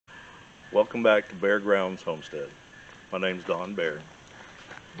Welcome back to Bear Grounds Homestead. My name's Don Bear.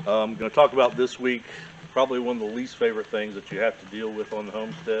 I'm going to talk about this week, probably one of the least favorite things that you have to deal with on the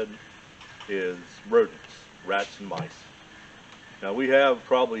homestead is rodents, rats and mice. Now we have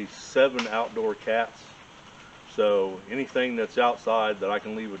probably 7 outdoor cats, so anything that's outside that I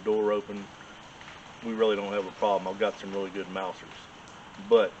can leave a door open, we really don't have a problem. I've got some really good mousers.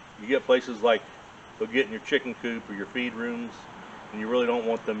 But you get places like they'll get in your chicken coop or your feed rooms, and you really don't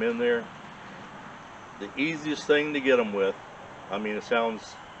want them in there. The easiest thing to get them with, I mean it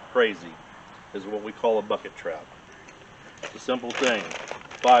sounds crazy, is what we call a bucket trap. It's a simple thing.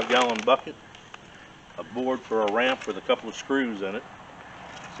 5-gallon bucket, a board for a ramp with a couple of screws in it,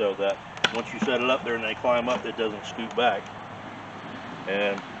 so that once you set it up there and they climb up, it doesn't scoot back.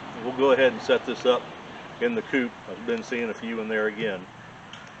 And we'll go ahead and set this up in the coop. I've been seeing a few in there again,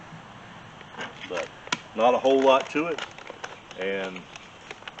 but not a whole lot to it, and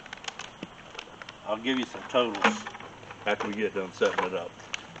I'll give you some totals after we get done setting it up.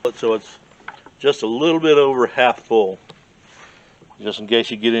 So it's just a little bit over half full, just in case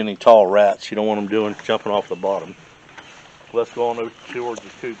you get any tall rats. You don't want them jumping off the bottom. Let's go on over towards the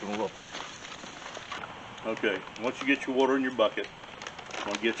coop and look. Okay, once you get your water in your bucket, I'm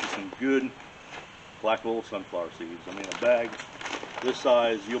going to get you some good black oil sunflower seeds. I mean, a bag this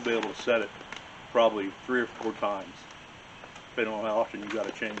size, you'll be able to set it probably 3 or 4 times, depending on how often you got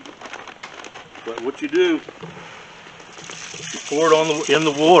to change it. But what you do, you pour it in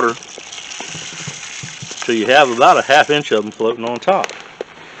the water so you have about a ½ inch of them floating on top.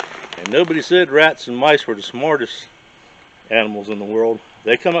 And nobody said rats and mice were the smartest animals in the world.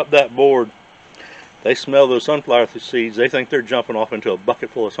 They come up that board, they smell those sunflower seeds, they think they're jumping off into a bucket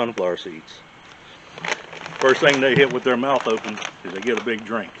full of sunflower seeds. First thing they hit with their mouth open is they get a big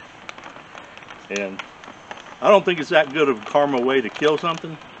drink. And I don't think it's that good of a karma way to kill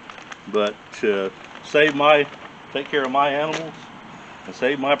something, but to take care of my animals and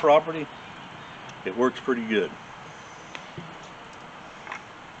save my property, it works pretty good.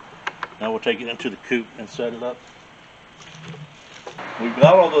 Now we'll take it into the coop and set it up. We've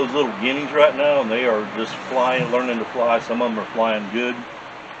got all those little guineas right now, and they are just flying, learning to fly. Some of them are flying good,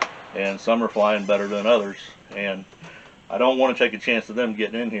 and some are flying better than others. And I don't want to take a chance of them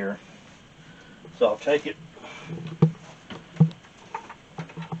getting in here, so I'll take it.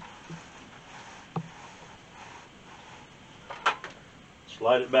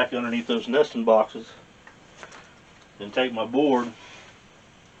 Slide it back underneath those nesting boxes, then take my board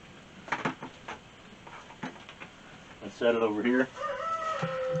and set it over here.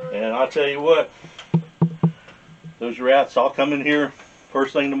 And I'll tell you what, those rats, I'll come in here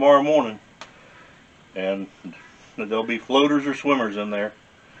first thing tomorrow morning, and there'll be floaters or swimmers in there.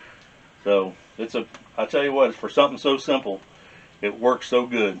 So I tell you what, it's for something so simple, it works so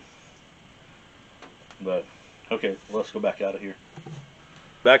good. But okay, let's go back out of here.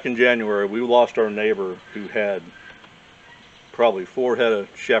 Back in January, we lost our neighbor who had probably 4 head of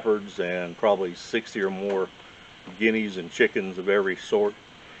shepherds and probably 60 or more guineas and chickens of every sort.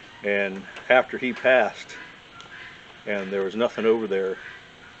 And after he passed, and there was nothing over there,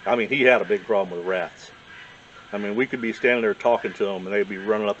 I mean, he had a big problem with rats. I mean, we could be standing there talking to him, and they'd be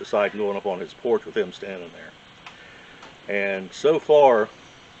running up the side and going up on his porch with him standing there. And so far,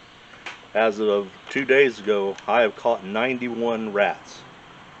 as of 2 days ago, I have caught 91 rats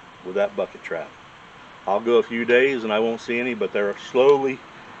with that bucket trap. I'll go a few days and I won't see any, but they're slowly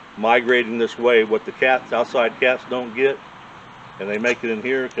migrating this way. What the cats, outside cats, don't get, and they make it in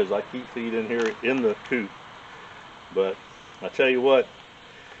here because I keep feeding here in the coop. But I tell you what,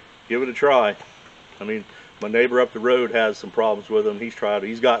 give it a try. I mean, my neighbor up the road has some problems with them. He's tried it.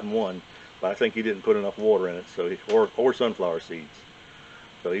 He's gotten one, but I think he didn't put enough water in it, so or sunflower seeds.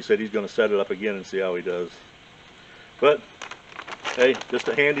 So he said he's going to set it up again and see how he does. But hey, just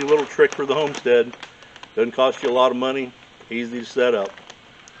a handy little trick for the homestead. Doesn't cost you a lot of money. Easy to set up.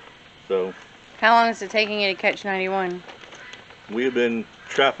 So, how long is it taking you to catch 91? We have been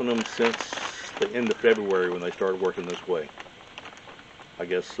trapping them since the end of February when they started working this way. I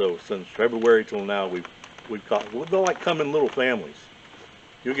guess so. Since February till now, we've caught. Well, they'll like come in little families.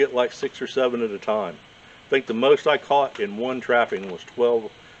 You'll get like 6 or 7 at a time. I think the most I caught in one trapping was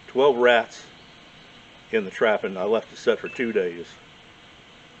 12 rats in the trapping. I left it set for 2 days.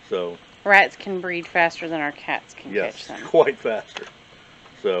 So rats can breed faster than our cats can catch them. Yes, quite faster.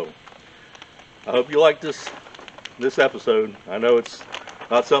 So I hope you like this episode. I know it's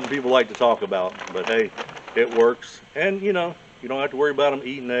not something people like to talk about, but hey, it works. And you know, you don't have to worry about them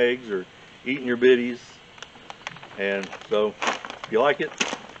eating eggs or eating your biddies. And so if you like it,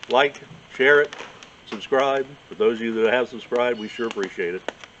 like, share it, subscribe. For those of you that have subscribed, we sure appreciate it.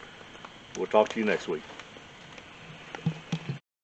 We'll talk to you next week.